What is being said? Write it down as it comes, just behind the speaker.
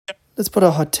let's put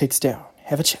our hot takes down,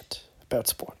 have a chat about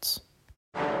sports.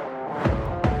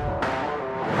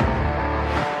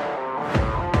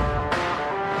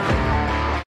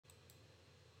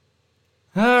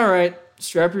 All right,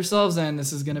 strap yourselves in.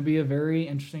 This is going to be a very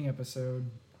interesting episode.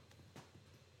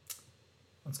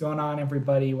 What's going on,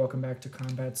 everybody? Welcome back to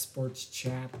Combat Sports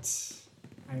Chat.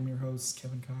 I'm your host,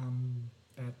 Kevin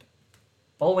Combat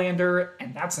Bolander,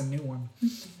 and that's a new one.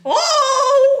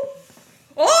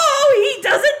 Oh, he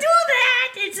doesn't do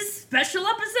that! It's a special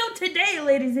episode today,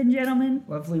 ladies and gentlemen.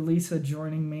 Lovely Lisa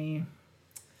joining me.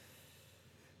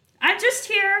 I'm just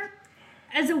here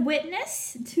as a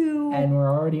witness to... And we're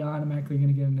already automatically going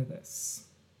to get into this.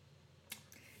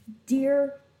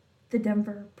 Dear the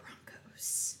Denver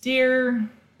Broncos. Dear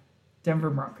Denver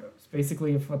Broncos.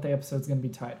 Basically, if what the episode's going to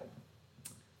be titled.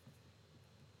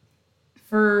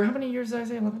 For how many years did I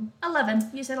say? 11?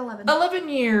 11. You said 11. 11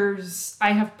 years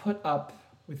I have put up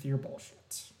with your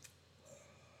bullshit.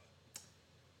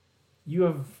 You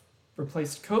have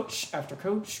replaced coach after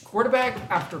coach, quarterback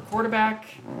after quarterback,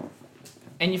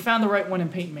 and you found the right one in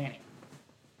Peyton Manning.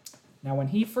 Now, when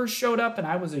he first showed up and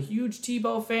I was a huge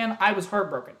Tebow fan, I was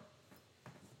heartbroken.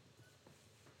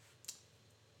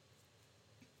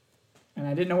 And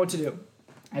I didn't know what to do.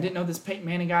 I didn't know this Peyton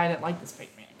Manning guy. I didn't like this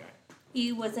Peyton Manning guy.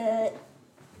 He was a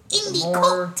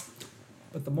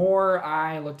But the more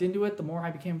I looked into it, the more I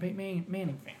became a Peyton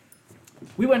Manning fan.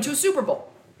 We went to a Super Bowl.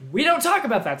 We don't talk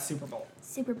about that Super Bowl.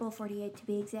 Super Bowl 48 to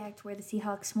be exact, where the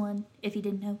Seahawks won, if you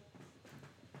didn't know.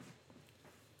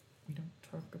 We don't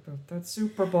talk about that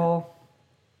Super Bowl.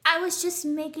 I was just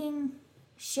making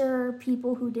sure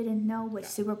people who didn't know which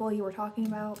Super Bowl you were talking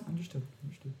about. Understood.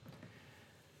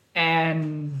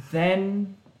 And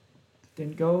then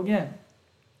didn't go again.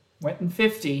 Went in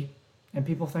 50, and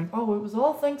people think, oh, it was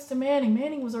all thanks to Manning.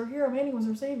 Manning was our hero. Manning was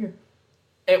our savior.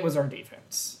 It was our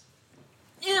defense.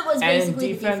 It was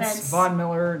basically and the defense. Von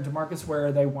Miller and DeMarcus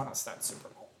Ware, they won us that Super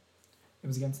Bowl. It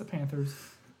was against the Panthers.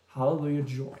 Hallelujah,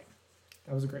 joy.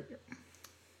 That was a great year.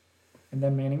 And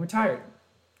then Manning retired.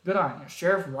 Good on you.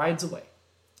 Sheriff rides away.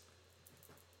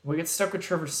 We get stuck with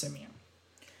Trevor Siemian.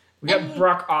 We got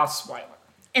Brock Osweiler.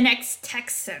 An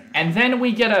ex-Texan. And then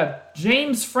we get a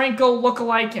James Franco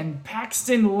lookalike and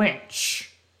Paxton Lynch.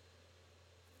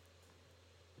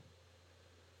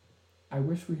 I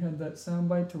wish we had that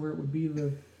soundbite to where it would be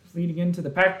the leading into the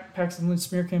Paxton Lynch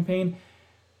smear campaign.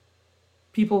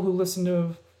 People who listen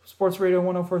to Sports Radio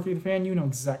 104.3 The Fan, you know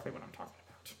exactly what I'm talking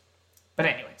about. But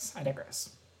anyways, I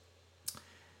digress.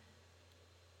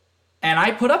 And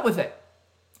I put up with it.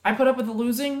 I put up with the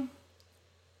losing.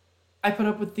 I put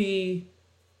up with the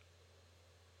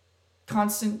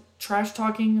constant trash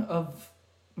talking of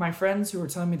my friends who are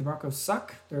telling me the Broncos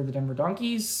suck. They're the Denver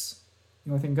Donkeys.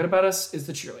 The only thing good about us is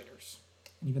the cheerleaders.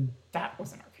 And even that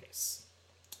wasn't our case.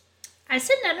 I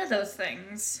said none of those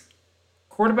things.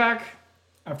 Quarterback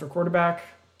after quarterback.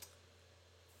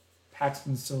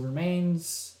 Paxton still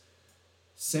remains.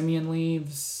 Siemian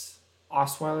leaves.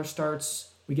 Osweiler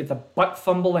starts. We get the butt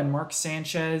fumble and Mark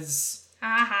Sanchez.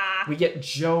 Ha-ha. We get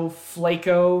Joe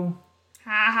Flacco.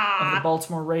 Ha-ha. Of the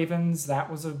Baltimore Ravens.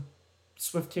 That was a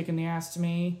swift kick in the ass to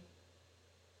me.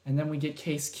 And then we get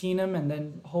Case Keenum, and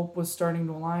then hope was starting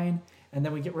to align, and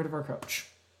then we get rid of our coach.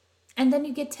 And then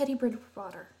you get Teddy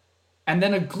Bridgewater. And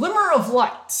then a glimmer of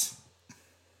light.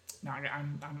 No,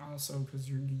 I'm also, because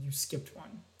you skipped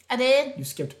one. I did? You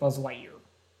skipped Buzz Lightyear.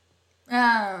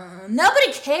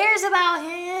 Nobody cares about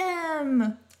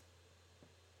him.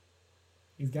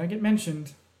 He's got to get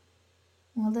mentioned.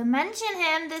 Well, to mention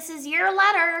him, this is your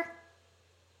letter.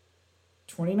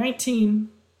 2019.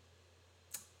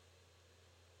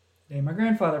 The day my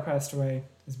grandfather passed away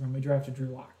is when we drafted Drew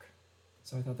Lock.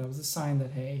 So I thought that was a sign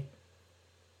that, hey,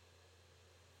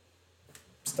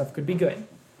 stuff could be good.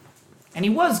 And he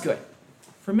was good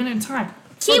for a minute in time.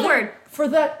 Keyword. For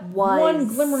that one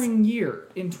glimmering year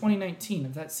in 2019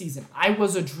 of that season, I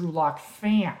was a Drew Lock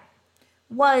fan.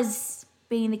 Was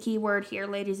being the key word here,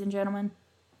 ladies and gentlemen.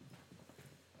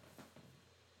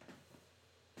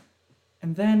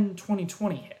 And then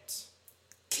 2020 hit.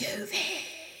 COVID.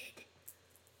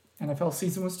 NFL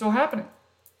season was still happening.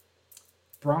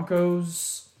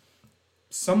 Broncos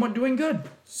somewhat doing good,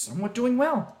 somewhat doing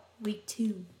well. Week 2.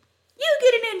 You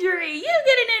get an injury! You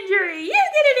get an injury! You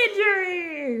get an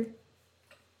injury!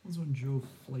 That was when Joe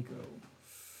Flacco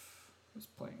was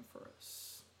playing for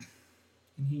us.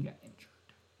 And he got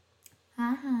injured.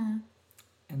 Uh-huh.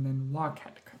 And then Locke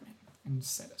had to come in and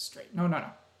set us straight. No.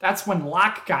 That's when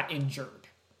Locke got injured.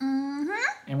 Mm-hmm.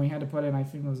 And we had to put in, I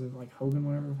think, was it like Hogan,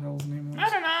 whatever the hell his name was? I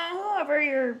don't know. Whoever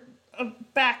your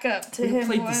backup to him was.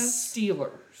 We played the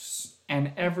Steelers.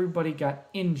 and everybody got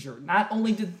injured. Not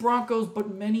only did Broncos,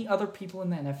 but many other people in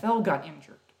the NFL got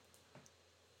injured.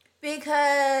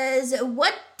 Because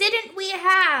what didn't we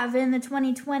have in the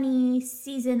 2020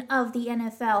 season of the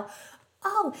NFL?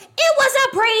 Oh, it was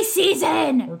a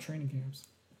preseason! Or training camps.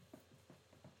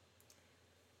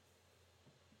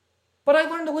 But I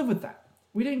learned to live with that.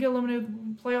 We didn't get eliminated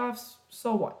in the playoffs,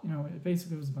 so what? It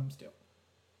basically was a bum steal.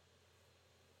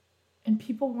 And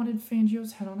people wanted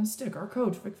Fangio's head on a stick. Our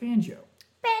coach, Vic Fangio.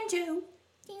 Banjo.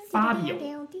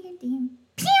 Fabio.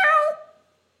 Pew!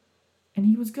 And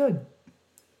he was good.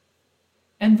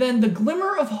 And then the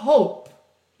glimmer of hope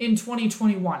in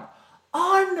 2021.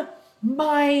 On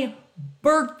my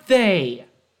birthday,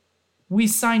 we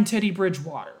signed Teddy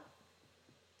Bridgewater.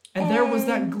 And there was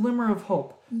that glimmer of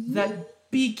hope. That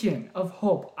beacon of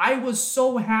hope. I was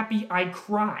so happy I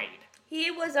cried. He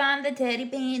was on the Teddy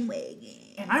bandwagon.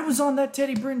 And I was on that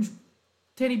Teddy Bridgewater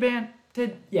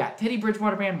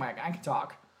bandwagon. I can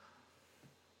talk.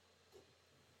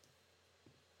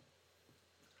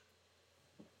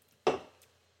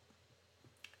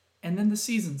 And then the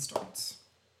season starts.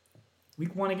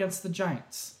 Week 1 against the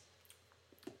Giants.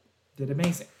 Did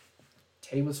amazing.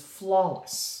 Teddy was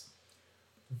flawless.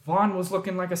 Vaughn was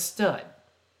looking like a stud.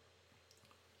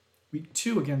 Week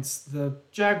 2 against the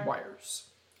Jaguars.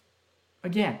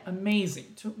 Again,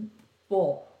 amazing.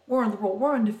 We're on the roll.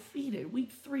 We're undefeated.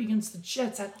 Week 3 against the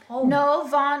Jets at home. No,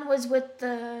 Vaughn was with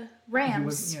the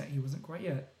Rams. He wasn't quite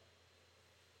yet.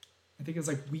 I think it was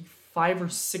like week 5 or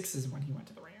 6 is when he went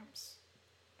to the Rams.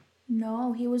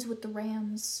 No, he was with the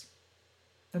Rams.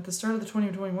 At the start of the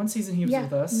 2021 season, he was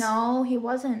with us. No, he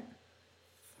wasn't.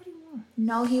 I thought he was.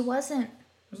 No, he wasn't.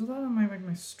 There's a lot of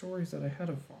my stories that I had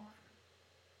of Vaughn.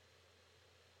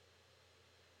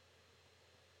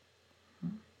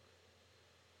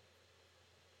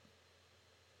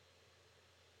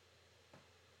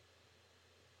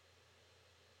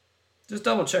 Just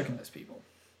double checking this, people.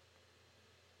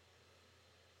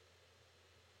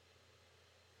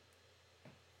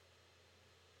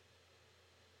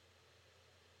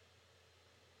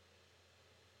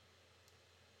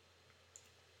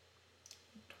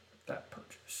 That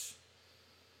purchase.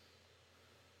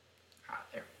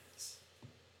 There it is.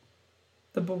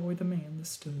 The boy, the man, the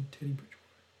stud, Teddy Bridgewater.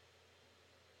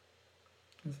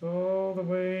 As all the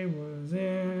way was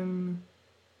in.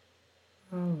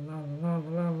 La la la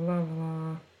la la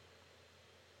la.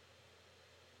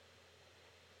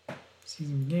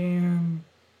 Season began.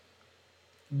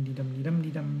 Dum dum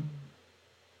dum dum.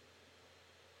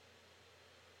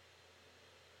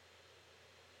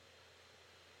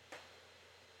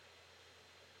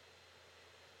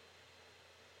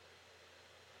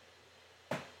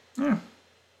 Yeah.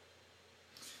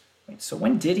 Wait, so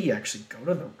when did he actually go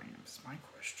to the Rams? Is my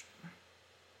question.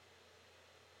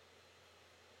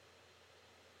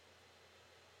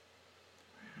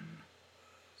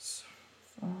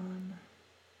 Fun.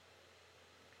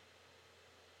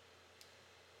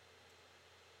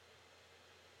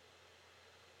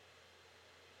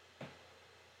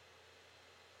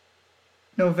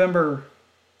 November.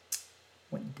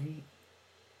 What date?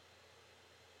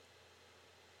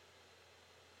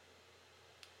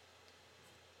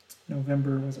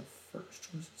 November, was it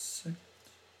 1st? Was it 2nd?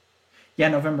 Yeah,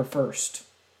 November 1st.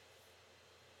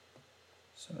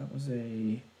 So that was a...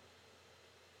 It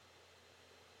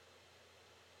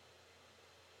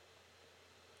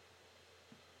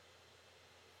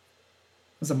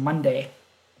was a Monday.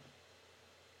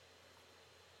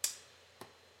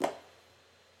 But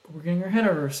we're getting ahead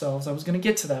of ourselves. I was going to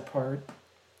get to that part.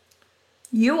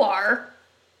 You are.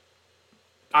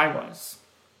 I was.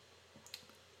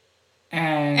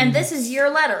 And this is your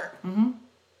letter. Mm-hmm.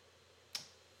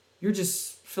 You're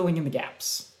just filling in the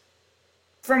gaps.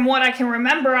 From what I can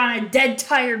remember on a dead,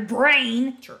 tired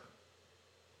brain. Sure.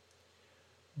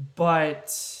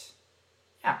 But,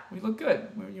 yeah, we look good.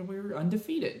 We were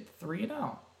undefeated.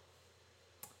 3-0.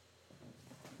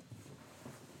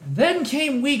 And then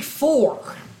came week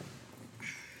 4. It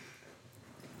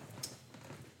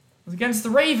was against the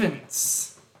Ravens.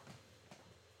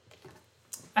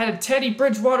 I had a Teddy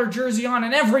Bridgewater jersey on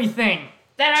and everything.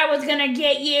 That I was gonna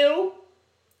get you.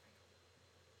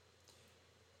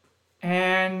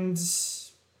 And...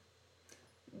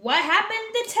 What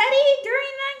happened to Teddy during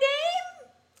that game?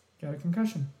 Got a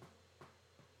concussion.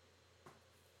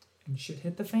 And shit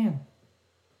hit the fan.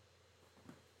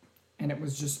 And it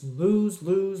was just lose,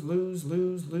 lose, lose,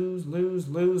 lose, lose, lose,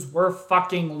 lose. We're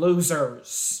fucking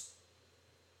losers.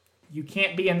 You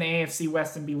can't be in the AFC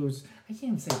West and be losers. I can't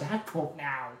even say that quote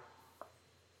now.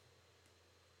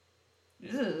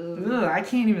 Ugh, I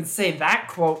can't even say that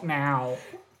quote now.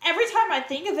 every time I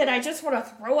think of it, I just want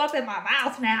to throw up in my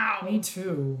mouth now. Me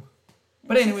too.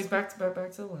 But anyways, back to the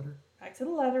letter. Back to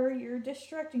the letter. You're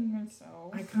distracting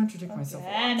yourself. I contradict myself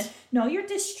a lot. No, you're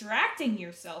distracting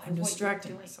yourself. I'm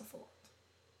distracting myself a lot.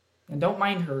 And don't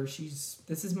mind her.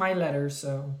 This is my letter,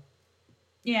 so.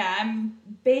 Yeah, I'm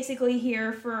basically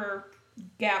here for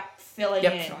gap filling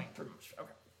Yep, in. filling, pretty much.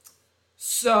 Okay.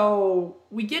 So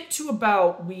we get to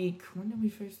about week. When did we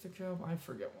face the Cowboys? I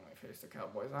forget when we faced the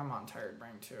Cowboys. I'm on tired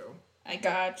brain too. I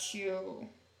got you.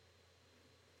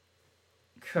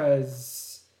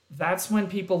 Because that's when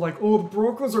people like, oh, the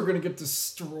Broncos are gonna get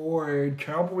destroyed.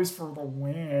 Cowboys for the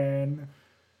win.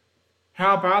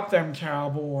 How about them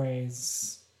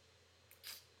Cowboys?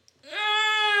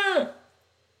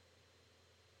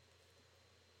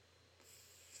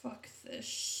 Fuck this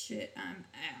shit. I'm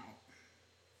out.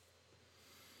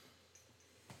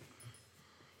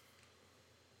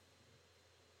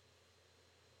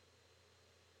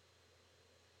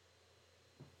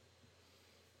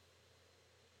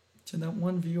 To that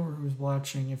one viewer who's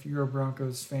watching, if you're a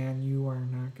Broncos fan, you are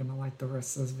not gonna like the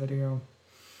rest of this video.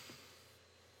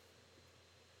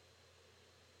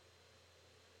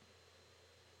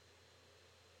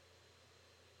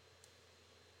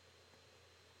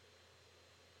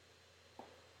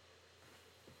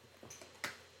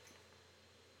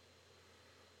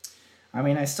 I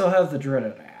mean, I still have the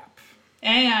dreaded app.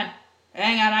 Hang on,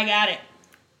 I got it.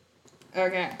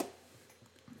 Okay.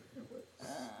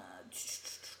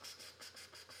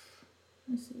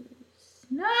 This is...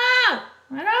 No! I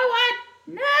don't want...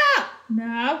 No!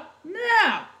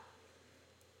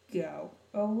 Go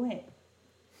away.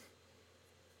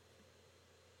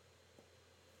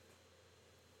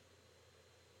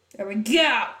 There we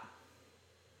go!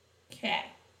 Okay.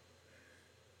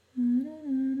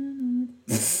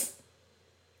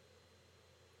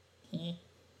 Okay,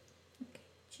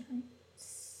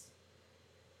 Giants.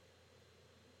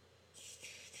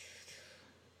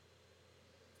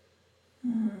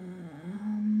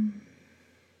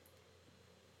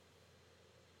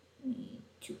 Need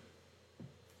to.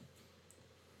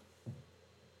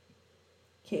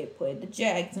 Okay, played the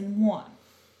Jags and won.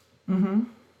 Mm-hmm.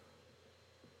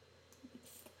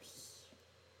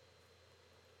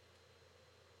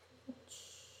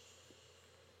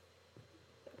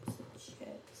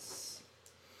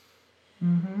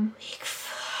 Mm-hmm. Week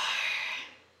 4.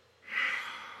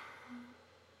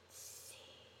 Let's see.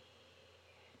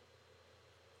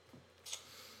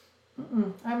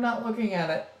 I'm not looking at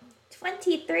it.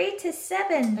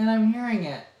 23-7 And I'm hearing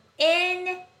it.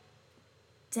 in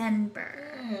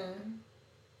Denver.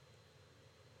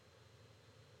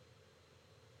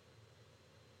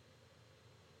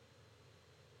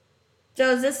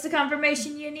 So is this the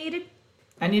confirmation you needed?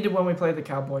 I needed when we played the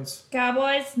Cowboys.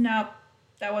 Cowboys? Nope.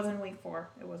 That wasn't week 4.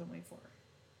 It wasn't week 4.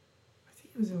 I think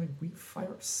it was in like week 5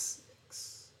 or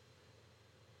 6.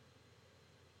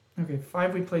 Okay,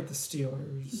 5 we played the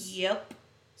Steelers. Yep.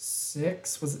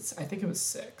 6 was it? I think it was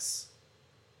 6.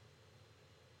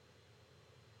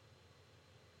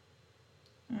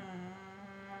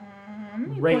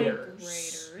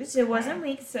 Raiders. It wasn't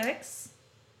week 6.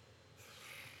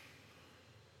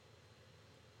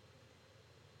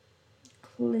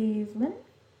 Cleveland.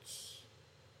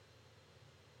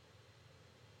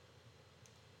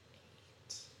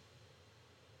 8.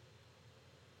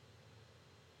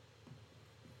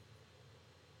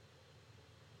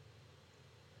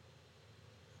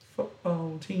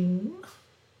 Football team.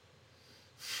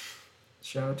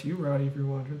 Shout out to you, Roddy, if you're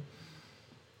watching.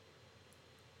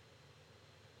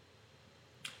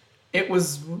 It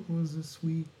was, what was this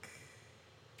week?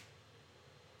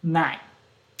 9.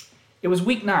 It was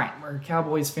week 9 where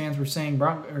Cowboys fans were saying,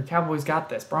 Cowboys got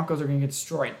this. Broncos are going to get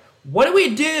destroyed. What do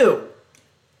we do?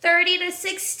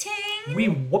 30-16. We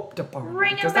whooped up on them.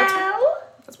 Ring a Because bell.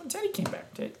 that's when Teddy came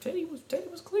back. Teddy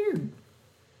was cleared.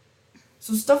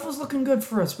 So stuff was looking good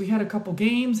for us. We had a couple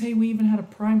games. Hey, we even had a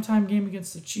primetime game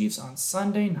against the Chiefs on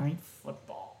Sunday Night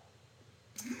Football.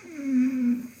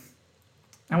 And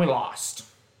we lost.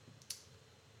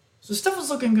 So stuff was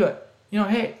looking good. You know,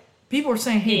 hey, people were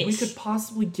saying, hey, we could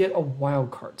possibly get a wild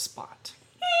card spot.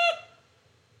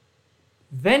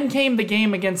 Then came the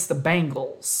game against the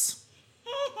Bengals.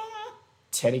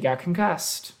 Teddy got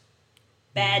concussed.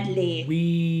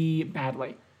 Badly.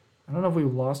 Badly. I don't know if we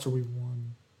lost or we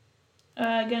won.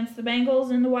 Against the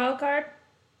Bengals in the wild card?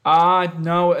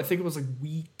 No, I think it was like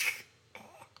week...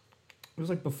 It was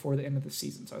like before the end of the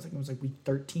season, so I think it was like week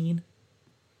 13.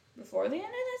 Before the end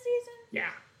of the season?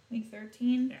 Yeah. Week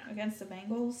 13 against the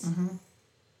Bengals? Mm-hmm.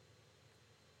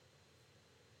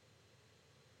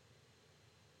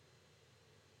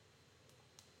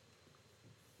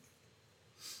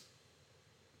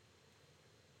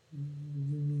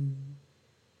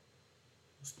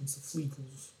 It's the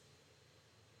Fleekles.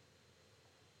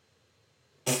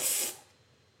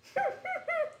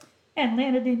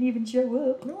 Atlanta didn't even show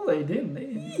up. No, they didn't.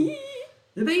 Did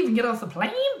they even get off the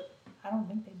plane? I don't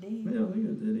think they did. I don't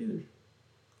think they did either. It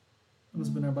must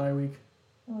have been our bye week.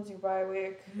 That was your bye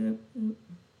week. Yep.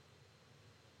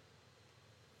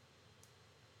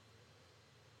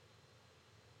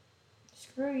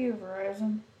 Screw you,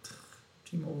 Verizon.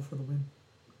 T-Mobile for the win.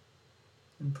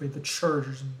 And played the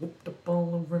Chargers and whooped the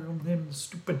ball over on them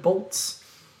stupid Bolts.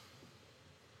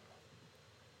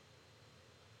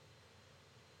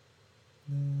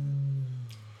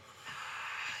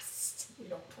 We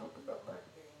don't talk about that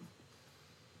game.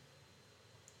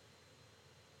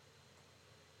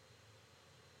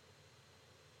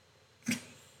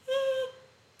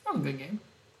 That was a good game.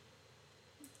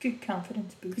 Good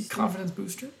confidence booster. Good confidence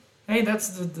booster. Hey, that's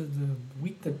the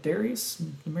week that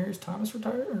Demarius Thomas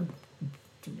retired, or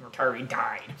retired, he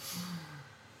died.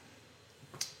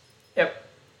 Yep.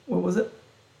 What was it?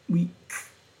 Week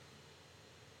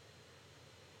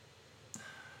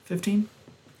 15?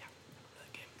 Yeah.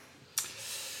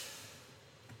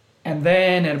 And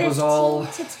then it was all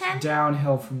 15 to 10?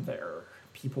 downhill from there.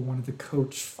 People wanted the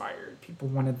coach fired. People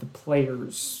wanted the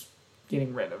players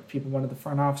getting rid of. People wanted the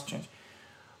front office change.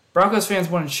 Broncos fans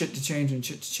wanted shit to change and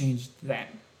shit to change then.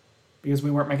 Because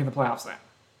we weren't making the playoffs then.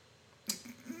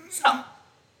 So,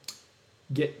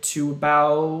 get to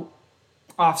about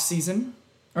off-season.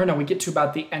 Or no, we get to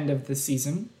about the end of the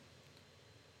season.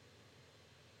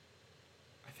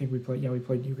 I think we played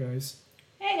you guys.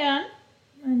 Hang on.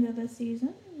 End of the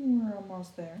season. We're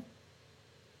almost there.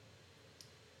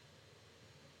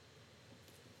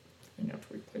 And after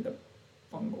we played the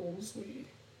Bungles, we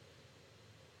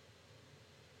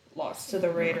lost to the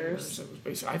Raiders. It was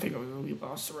basically, I think we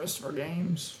lost the rest of our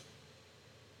games.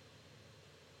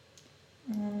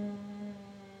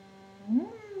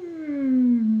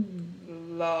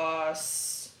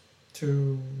 Loss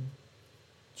To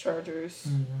Chargers.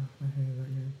 Oh, yeah, I hated that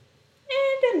game.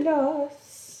 And a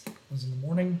loss. It was in the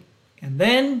morning. And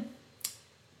then,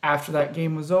 after that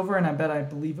game was over, and I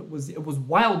believe it was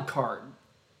wild card.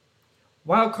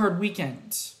 Wild card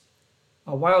weekend.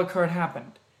 A wild card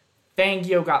happened.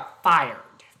 Fangio got fired.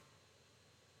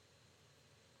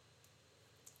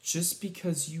 Just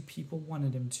because you people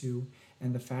wanted him to,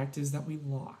 and the fact is that we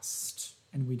lost,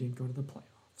 and we didn't go to the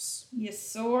playoffs. You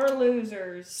sore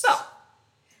losers. So,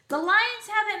 the Lions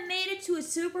haven't made it to a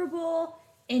Super Bowl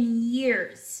in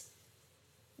years.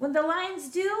 When the Lions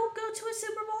do go to a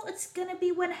Super Bowl, it's going to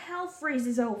be when hell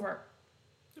freezes over.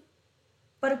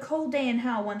 But a cold day in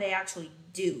hell when they actually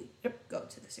do go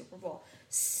to the Super Bowl.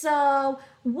 So,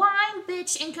 whine,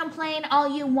 bitch, and complain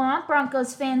all you want,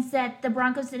 Broncos fans, that the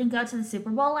Broncos didn't go to the Super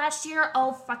Bowl last year.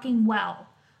 Oh, fucking well.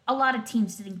 A lot of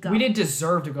teams didn't go. we didn't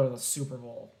deserve to go to the Super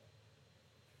Bowl.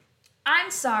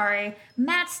 I'm sorry.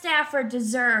 Matt Stafford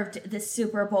deserved the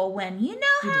Super Bowl win. You know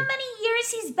how many years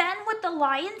he's been with the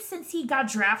Lions since he got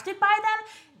drafted by them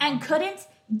and couldn't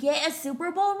get a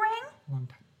Super Bowl ring? Long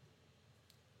time.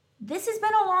 This has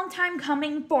been a long time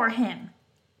coming for him.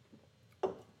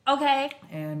 Okay?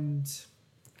 And,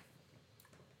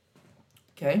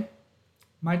 okay,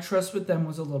 my trust with them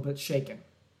was a little bit shaken.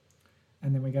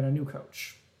 And then we got a new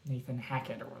coach, Nathan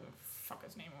Hackett, or whatever the fuck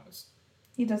his name was.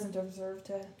 He doesn't deserve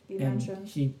to be And mentioned.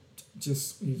 he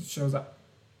shows up.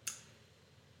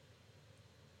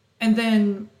 And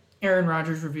then Aaron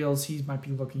Rodgers reveals he might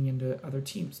be looking into other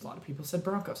teams. A lot of people said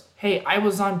Broncos. Hey, I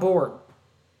was on board.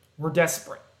 We're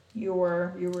desperate. You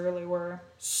were. You really were.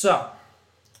 So,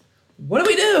 what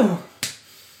do?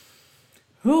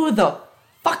 Who the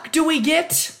fuck do we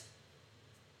get?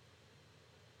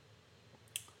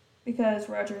 Because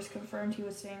Rodgers confirmed he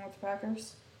was staying with the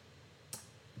Packers.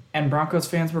 And Broncos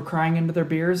fans were crying into their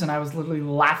beers, and I was literally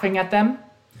laughing at them.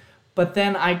 But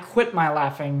then I quit my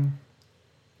laughing.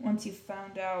 Once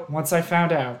I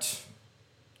found out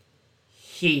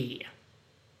he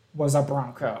was a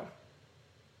Bronco.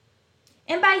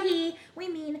 And by he, we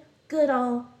mean good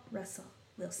old Russell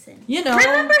Wilson. You know.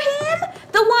 Remember him?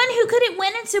 The one who couldn't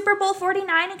win in Super Bowl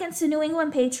 49 against the New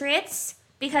England Patriots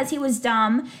because he was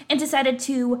dumb and decided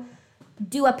to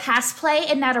do a pass play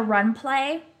and not a run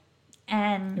play.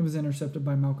 And it was intercepted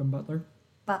by Malcolm Butler.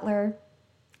 Butler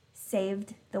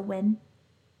saved the win.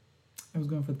 I was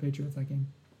going for the Patriots that game.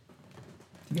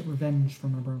 To get revenge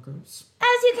from our Broncos.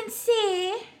 As you can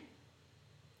see,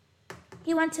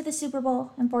 he went to the Super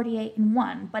Bowl in 48 and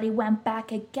won, but he went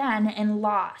back again and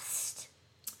lost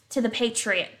to the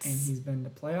Patriots. And he's been to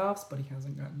playoffs, but he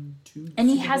hasn't gotten to the And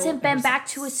he Super hasn't Bowl been ever back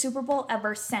since. to a Super Bowl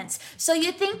ever since. So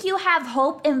you think you have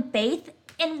hope and faith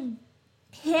in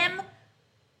him?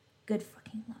 Good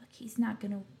fucking luck. he's not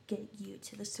going to get you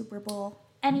to the Super Bowl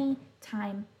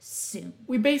anytime soon.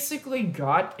 We basically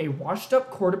got a washed-up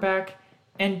quarterback,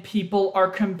 and people are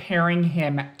comparing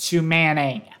him to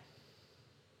Manning.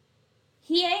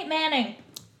 He ain't Manning.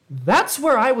 That's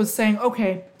where I was saying,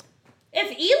 okay.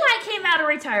 If Eli came out of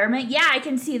retirement, yeah, I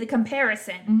can see the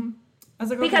comparison. Mm-hmm. I was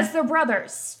like, okay. Because they're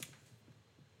brothers.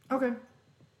 Okay.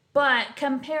 But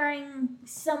comparing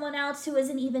someone else who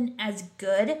isn't even as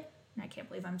good, and I can't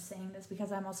believe I'm saying this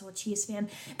because I'm also a Chiefs fan,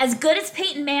 as good as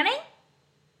Peyton Manning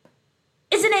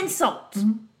is an insult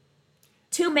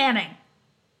to Manning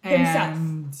himself.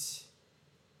 And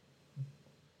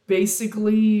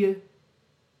basically,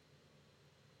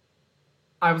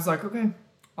 I was like, okay,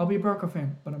 I'll be a Bronco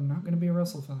fan, but I'm not going to be a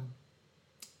Russell fan.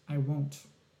 I won't,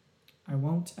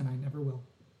 and I never will.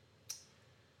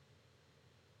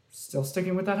 Still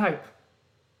sticking with that hype.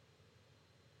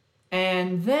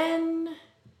 And then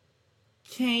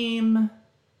came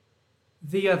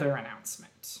the other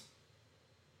announcement.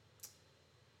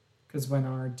 Because when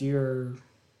our dear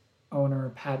owner,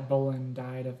 Pat Bullen,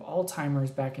 died of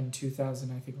Alzheimer's back in 2000,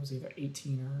 I think it was either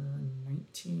 18 or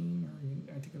 19,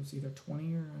 or I think it was either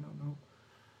 20 or I don't know.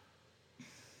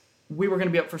 We were going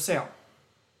to be up for sale.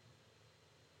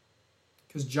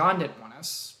 Because John didn't want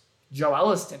us. Joe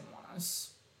Ellis didn't want us.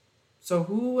 So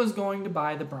who was going to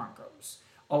buy the Broncos?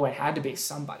 Oh, it had to be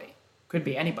somebody. Could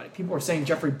be anybody. People were saying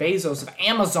Jeffrey Bezos of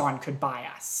Amazon could buy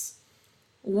us.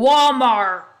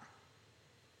 Walmart.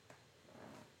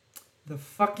 The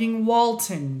fucking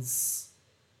Waltons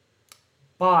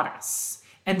bought us.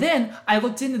 And then I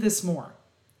looked into this more.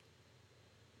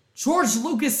 George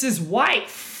Lucas's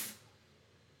wife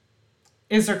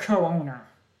is a co-owner.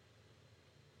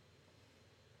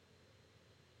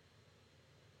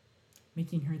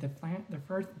 Making her the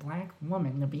first black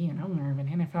woman to be an owner of an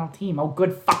NFL team. Oh,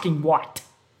 good fucking what?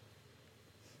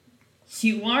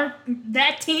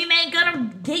 That team ain't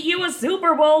gonna get you a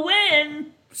Super Bowl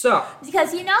win. So.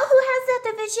 Because you know who has that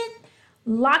division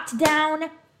locked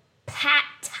down, pat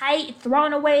tight,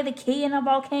 throwing away the key in a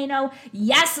volcano?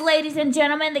 Yes, ladies and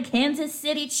gentlemen, the Kansas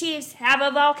City Chiefs have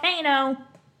a volcano.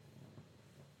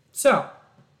 So.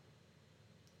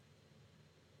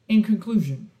 In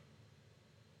conclusion.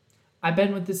 I've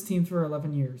been with this team for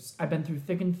 11 years. I've been through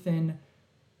thick and thin,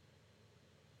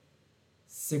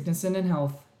 sickness and in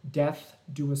health, death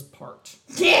do us part.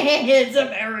 It's a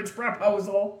marriage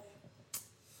proposal.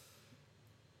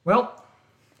 Well,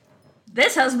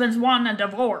 this husband's wanting a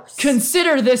divorce.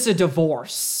 Consider this a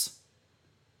divorce.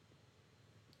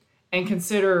 And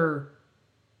consider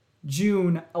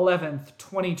June 11th,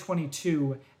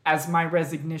 2022 as my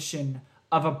resignation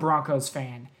of a Broncos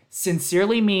fan.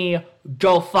 Sincerely me,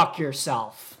 go fuck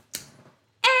yourself.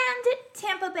 And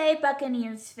Tampa Bay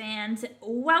Buccaneers fans,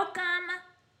 welcome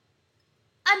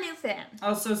a new fan.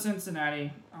 Also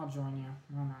Cincinnati, I'll join you.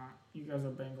 Why not? You guys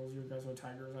are Bengals, you guys are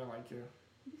Tigers, I like you.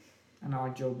 And I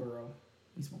like Joe Burrow.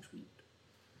 He smokes weed.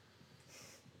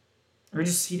 Or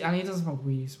he doesn't smoke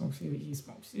weed, he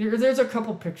smokes. There's a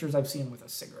couple pictures I've seen with a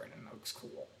cigarette and it looks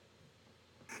cool.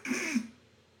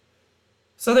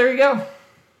 So there you go.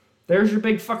 There's your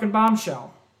big fucking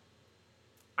bombshell.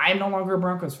 I am no longer a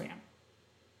Broncos fan.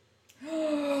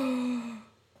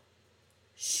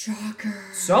 Shocker.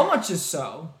 So much is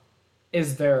so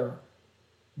is their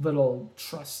little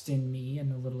trust in me and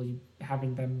the little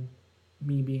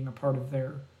me being a part of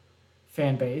their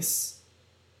fan base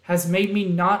has made me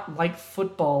not like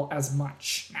football as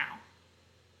much now.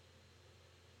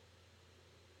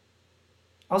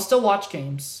 I'll still watch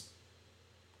games.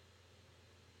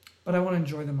 But I want to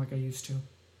enjoy them like I used to.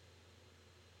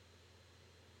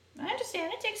 I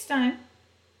understand. It takes time.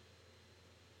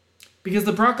 Because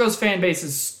the Broncos fan base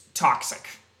is toxic.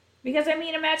 Because,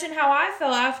 imagine how I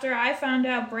felt after I found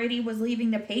out Brady was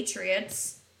leaving the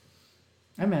Patriots.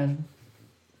 I imagine.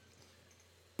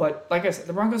 But, like I said,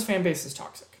 the Broncos fan base is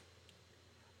toxic.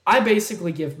 I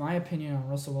basically give my opinion on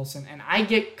Russell Wilson, and I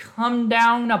get come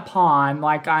down upon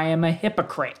like I am a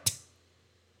hypocrite.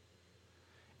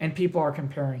 And people are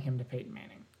comparing him to Peyton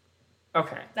Manning.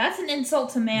 Okay. That's an insult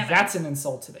to Manning. That's an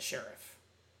insult to the sheriff.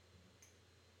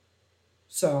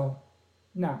 So,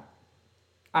 no.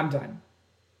 I'm done.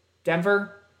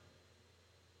 Denver,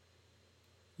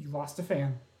 you lost a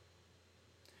fan.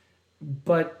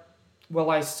 But will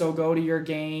I still go to your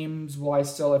games? Will I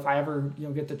still, if I ever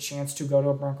get the chance to go to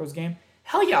a Broncos game?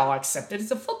 Hell yeah, I'll accept it. It's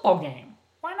a football game.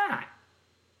 Why not?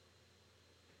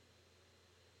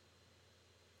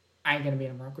 I ain't going to be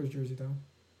in a Broncos jersey, though.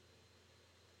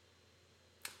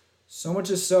 So much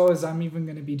is so as I'm even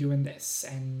going to be doing this.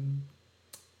 And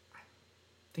I'm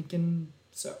thinking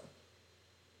so.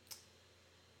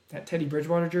 That Teddy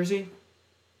Bridgewater jersey,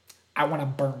 I want to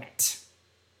burn it.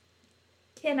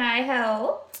 Can I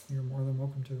help? You're more than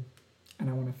welcome to. And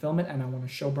I want to film it, and I want to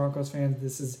show Broncos fans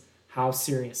this is how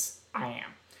serious I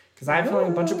am. Because I have a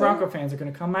feeling a bunch of Bronco fans are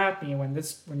going to come at me when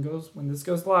this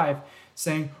goes live,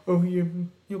 saying, "Oh,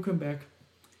 he'll come back."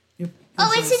 It's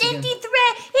an empty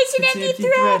threat. It's an empty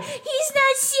threat. He's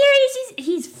not serious.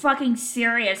 He's fucking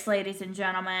serious, ladies and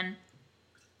gentlemen.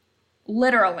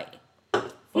 Literally.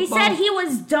 He said he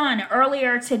was done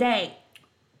earlier today.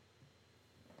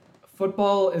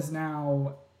 Football is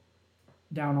now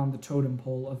down on the totem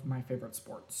pole of my favorite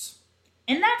sports.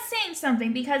 And that's saying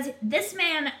something because this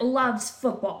man loves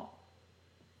football.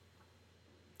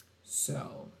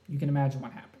 So, you can imagine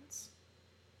what happens.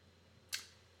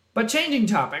 But changing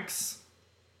topics.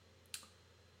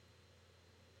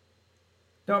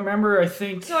 Don't remember, I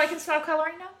think... So I can stop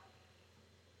coloring now?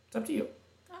 It's up to you.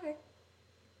 Okay.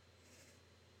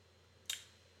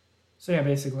 So yeah,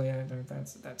 basically,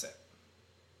 that's it.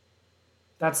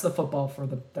 That's the football for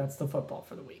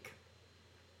the week.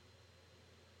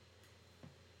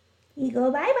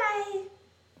 Eagle, bye-bye.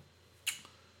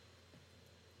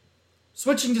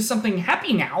 Switching to something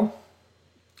happy now.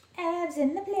 Avs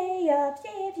in the playoffs.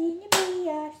 Avs in the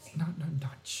playoffs.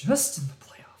 Not just in the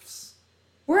playoffs.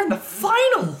 We're in the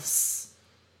finals.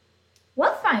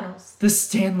 What finals? The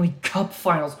Stanley Cup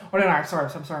finals. Oh no, I'm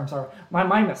sorry.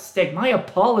 My mistake. My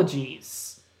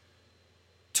apologies.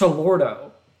 To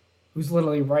Lordo, who's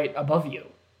literally right above you.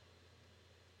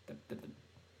 The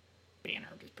banner,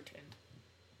 just pretend.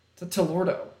 To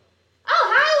Lordo.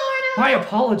 Oh, hi, Lordo. My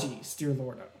apologies, dear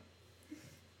Lordo.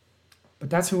 But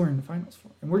that's who we're in the finals for.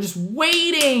 And we're just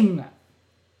waiting.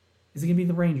 Is it going to be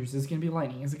the Rangers? Is it going to be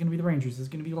Lightning? Is it going to be the Rangers? Is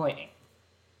it going to be Lightning?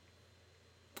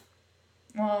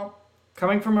 Well,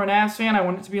 coming from an Avs fan, I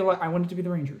want it to be the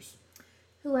Rangers.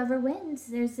 Whoever wins,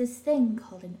 there's this thing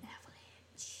called an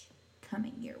avalanche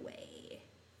coming your way.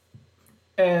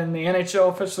 And the NHL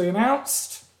officially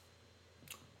announced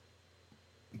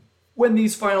when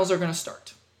these finals are going to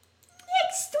start.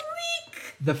 Next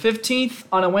week. The 15th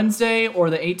on a Wednesday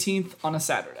or the 18th on a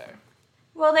Saturday.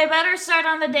 Well, they better start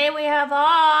on the day we have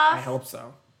off. I hope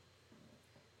so.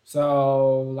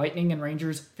 So, Lightning and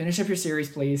Rangers, finish up your series,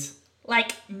 please.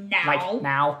 Like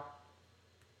now.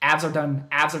 Avs are done.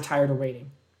 Avs are tired of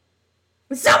waiting.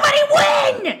 Somebody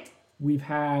win! We've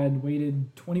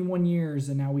waited 21 years,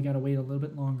 and now we got to wait a little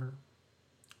bit longer.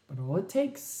 But all it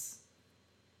takes,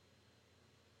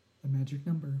 the magic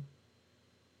number.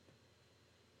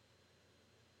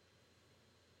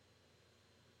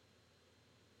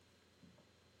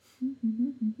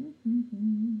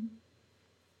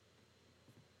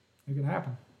 It could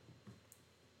happen.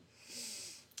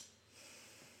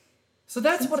 So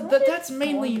that's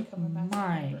mainly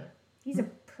my... He's a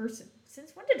person.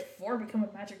 Since when did 4 become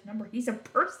a magic number? He's a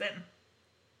person.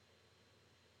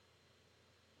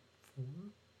 4?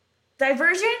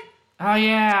 Diversion? Oh,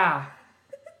 yeah.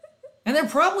 And there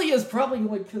probably is,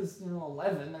 like, because,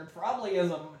 11, there probably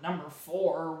is a number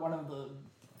 4, one of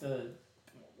the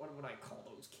what would I call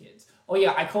those kids? Oh,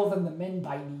 yeah, I call them the men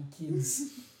by me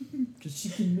kids. Because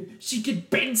she can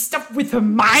bend stuff with her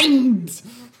mind.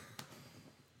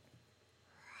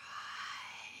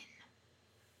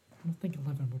 I don't think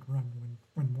 11 would run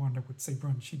when Wanda would say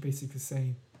run. She'd basically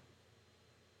say,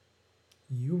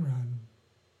 you run.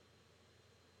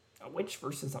 A witch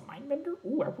versus a mindbender?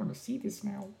 Ooh, I want to see this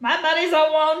now. My money's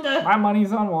on Wanda. My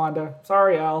money's on Wanda.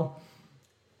 Sorry, Al.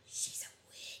 She's a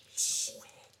witch.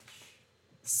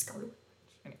 Scarlet Witch.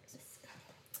 Anyways.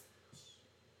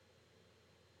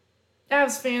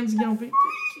 Avs fans,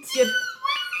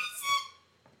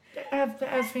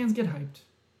 Avs fans get hyped.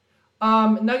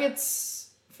 Nuggets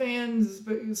fans,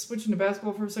 switching to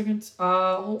basketball for a second.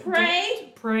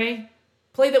 Pray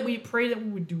that we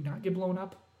do not get blown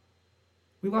up.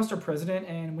 We lost our president,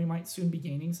 and we might soon be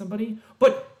gaining somebody.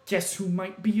 But guess who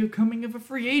might be coming of a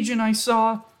free agent? I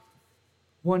saw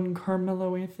one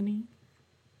Carmelo Anthony.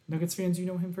 Nuggets fans, you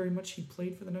know him very much. He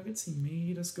played for the Nuggets. He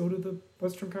made us go to the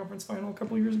Western Conference Final a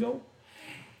couple years ago.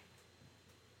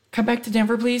 Come back to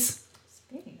Denver, please.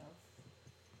 Speaking of,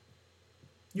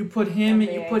 you put him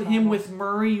with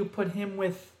Murray. You put him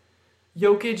with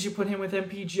Jokic. You put him with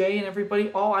MPJ and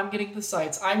everybody. Oh, I'm getting the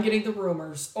sites. I'm getting the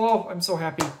rumors. Oh, I'm so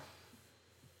happy.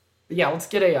 But yeah, let's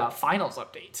get a finals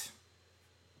update.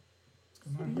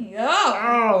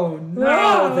 Oh,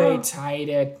 no, they tied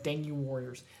it. Dang you,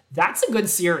 Warriors. That's a good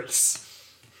series.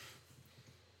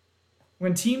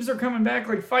 When teams are coming back,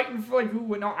 like, fighting for, like,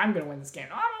 who, no, I'm going to win this game.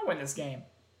 No, I'm going to win this game.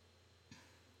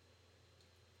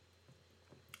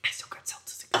 I still got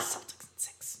Celtics in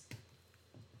 6.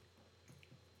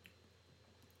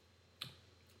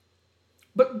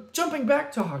 But jumping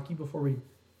back to hockey before we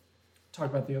talk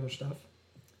about the other stuff.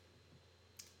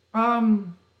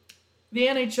 The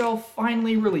NHL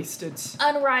finally released it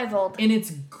Unrivaled. in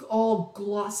its all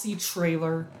glossy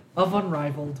trailer of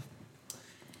Unrivaled.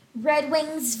 Red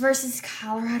Wings versus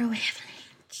Colorado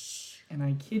Avalanche. And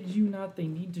I kid you not, they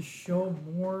need to show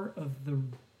more of the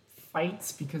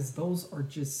fights because those are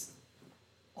just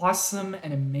awesome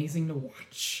and amazing to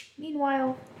watch.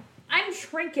 Meanwhile, I'm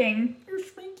shrinking. You're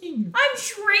shrinking. I'm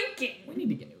shrinking. We need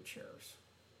to get new chairs.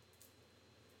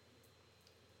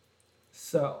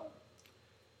 So,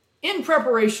 in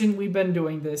preparation, we've been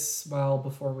doing this, well,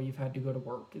 before we've had to go to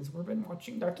work, is we've been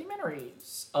watching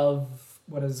documentaries of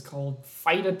what is called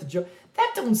Fight at the Joe.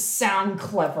 That don't sound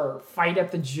clever. Fight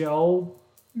at the Joe.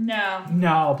 No.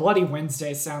 No, Bloody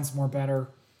Wednesday sounds more better.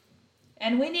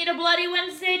 And we need a Bloody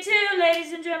Wednesday too,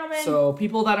 ladies and gentlemen. So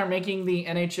people that are making the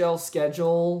NHL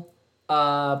schedule,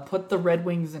 put the Red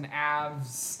Wings and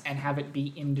Avs and have it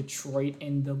be in Detroit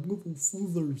in the Little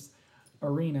Caesars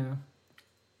Arena.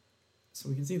 So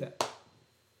we can see that.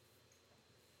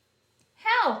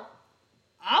 Hell,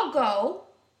 I'll go.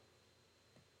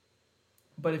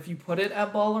 But if you put it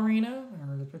at Ball Arena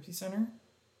or the Pepsi Center,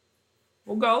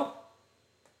 we'll go.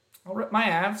 I'll rep my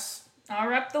Avs. I'll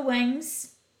rep the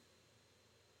Wings.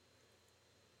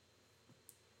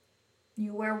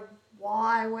 You wear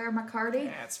why I wear McCarty?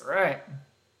 That's right.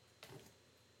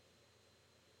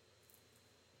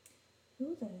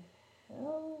 Who the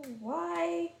hell?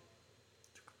 Why? I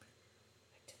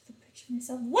took the picture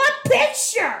myself. What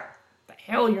picture? The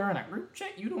hell, you're in a group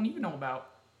chat you don't even know about.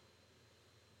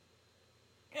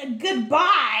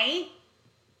 Goodbye.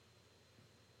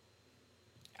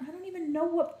 I don't even know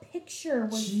what picture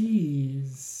was.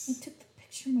 Jeez. I took the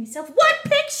picture myself. What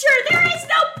picture? There is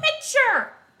no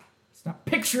picture. It's not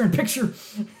picture in picture.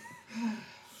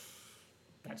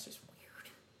 That's just weird.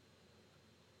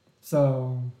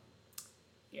 So,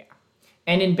 yeah.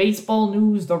 And in baseball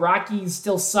news, the Rockies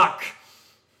still suck.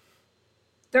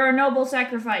 They're a noble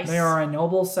sacrifice. They are a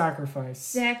noble sacrifice.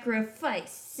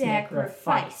 Sacrifice.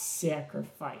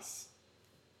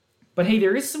 But hey,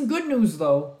 there is some good news,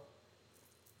 though.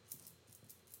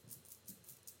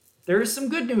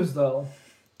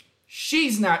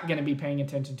 She's not going to be paying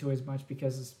attention to as much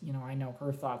because, you know, I know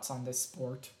her thoughts on this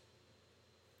sport.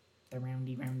 The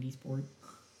roundy sport.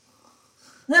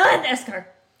 NASCAR.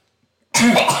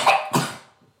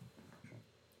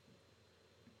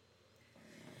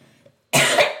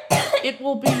 It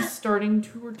will be starting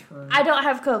to return. I don't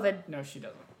have COVID. No, she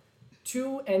doesn't.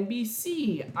 To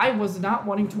NBC. I was not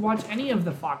wanting to watch any of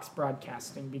the Fox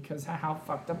broadcasting because of how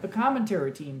fucked up the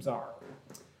commentary teams are.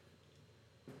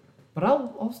 But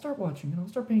I'll start watching and I'll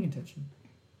start paying attention.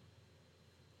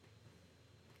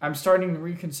 I'm starting to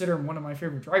reconsider one of my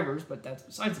favorite drivers, but that's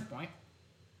besides the point.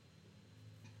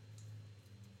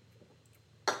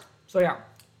 So yeah,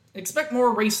 expect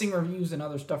more racing reviews and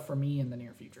other stuff from me in the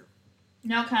near future.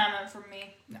 No comment from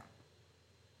me. No.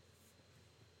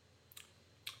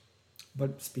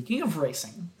 But speaking of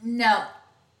racing... No.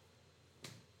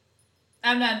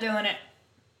 I'm not doing it.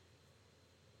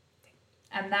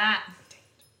 I'm not.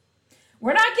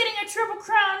 We're not getting a Triple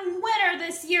Crown winner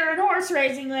this year in horse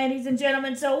racing, ladies and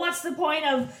gentlemen, so what's the point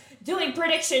of doing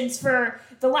predictions for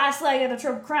the last leg of the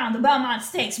Triple Crown, the Belmont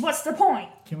Stakes? What's the point?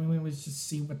 Can we always just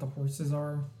see what the horses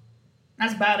are?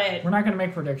 That's about it. We're not going to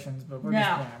make predictions, but we're just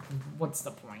going to... What's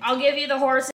the point? I'll give you the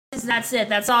horses, that's it.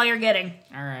 That's all you're getting.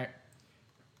 All right.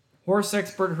 Horse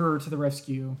expert her to the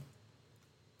rescue.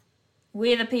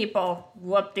 We the people.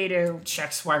 Whoop-de-doo.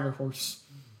 Check Swagger Horse.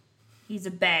 He's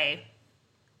a bay.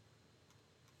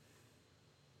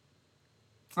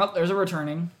 Oh, there's a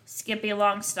returning. Skippy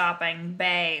long stopping.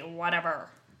 Bay. Whatever.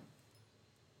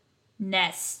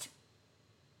 Nest.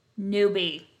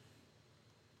 Newbie.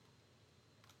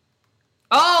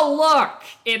 Oh, look!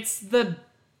 It's the...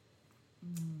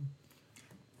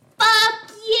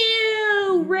 Fuck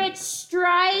you, Rich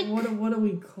Strike. What do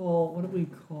we call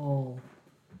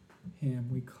him?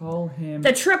 We call him...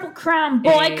 The Triple Crown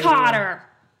boycotter.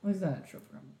 What is that? Triple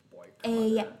Crown A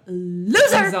boycotter?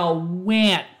 loser. He's a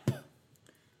wimp.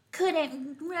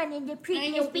 Couldn't run into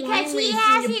Preakness because he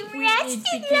hasn't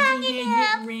rested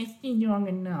long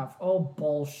enough. Oh,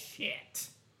 bullshit.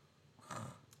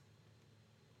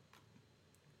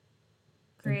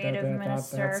 Creative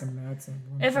minister. That's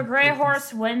If a gray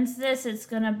horse wins this, it's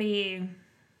gonna be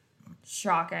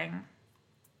shocking.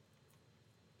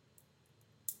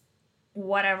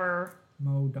 Whatever.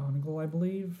 Mo Donegal, I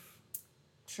believe.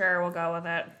 Sure, we'll go with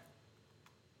it.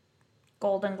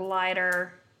 Golden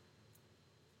Glider.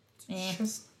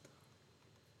 Just...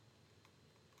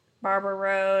 Barber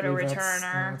Road, a That's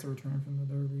returner. a return from the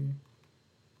Derby.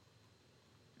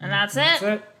 And that's That's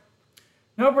it.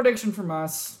 No prediction from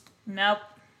us. Nope.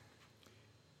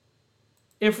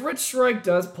 If Rich Strike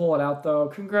does pull it out, though,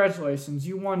 congratulations.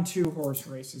 You won 2 horse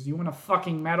races. You won a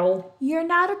fucking medal. You're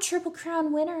not a Triple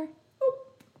Crown winner.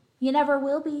 You never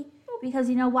will be. Because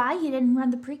you know why? You didn't run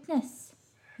the Preakness.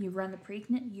 You run the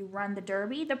Preakness, you run the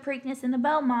Derby, the Preakness, and the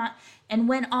Belmont. And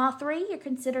win all 3, you're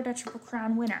considered a Triple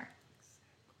Crown winner.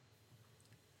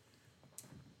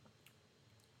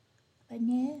 But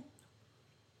no,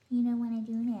 you don't want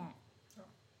to do that.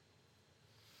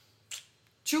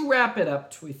 To wrap it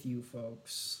up with you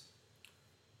folks,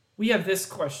 we have this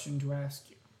question to ask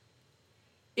you.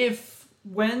 If,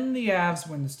 when the Avs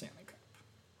win the Stanley Cup,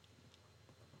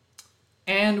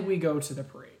 and we go to the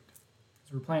parade,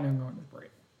 because we're planning on going to the parade,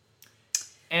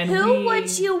 and who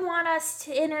would you want us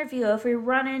to interview if we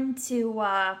run into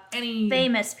any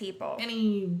famous people?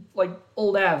 Any, like,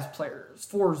 old Avs players,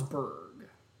 Forsberg.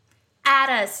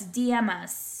 Add us, DM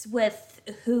us with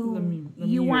who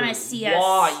you want to see us.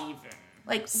 Law even.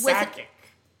 Like Sakic. with,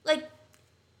 like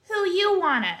who you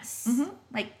want us. Mm-hmm.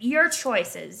 Like your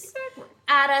choices. Exactly.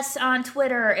 Add us on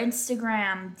Twitter,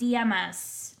 Instagram, DM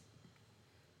us.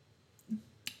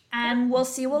 And we'll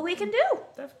see what we can do.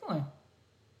 Definitely.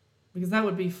 Because that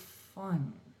would be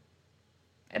fun.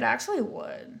 It actually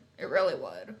would. It really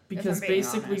would. Because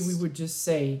basically we would just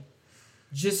say,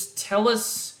 just tell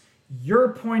us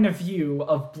your point of view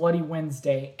of Bloody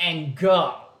Wednesday and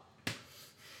go.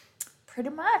 Pretty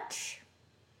much.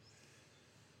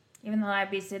 Even though I'd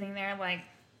be sitting there like,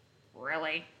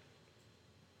 really?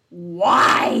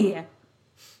 Why?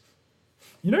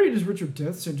 You know you just wrote your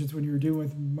death sentence when you were dealing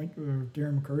with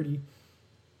Darren McCarty.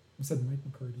 I said Mike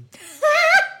McCarty.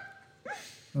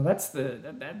 No, that's the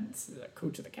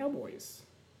coach of the Cowboys.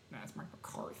 No, that's Mike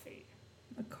McCarthy.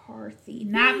 McCarthy.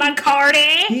 Not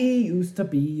McCarty! He used to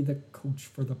be the coach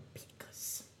for the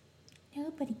Peacocks.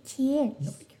 Nobody cares.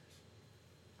 Nobody cares.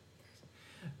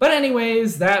 But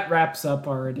anyways, that wraps up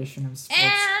our edition of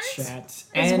Sports Chat.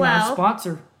 And our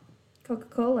sponsor.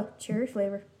 Coca-Cola. Cherry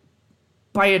flavor.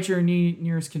 Buy at your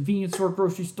nearest convenience store,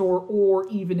 grocery store, or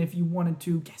even if you wanted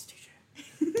to, gas station.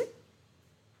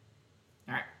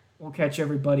 All right. We'll catch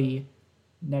everybody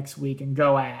next week and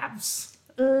go Avs.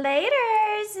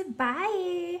 Laters.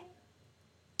 Bye.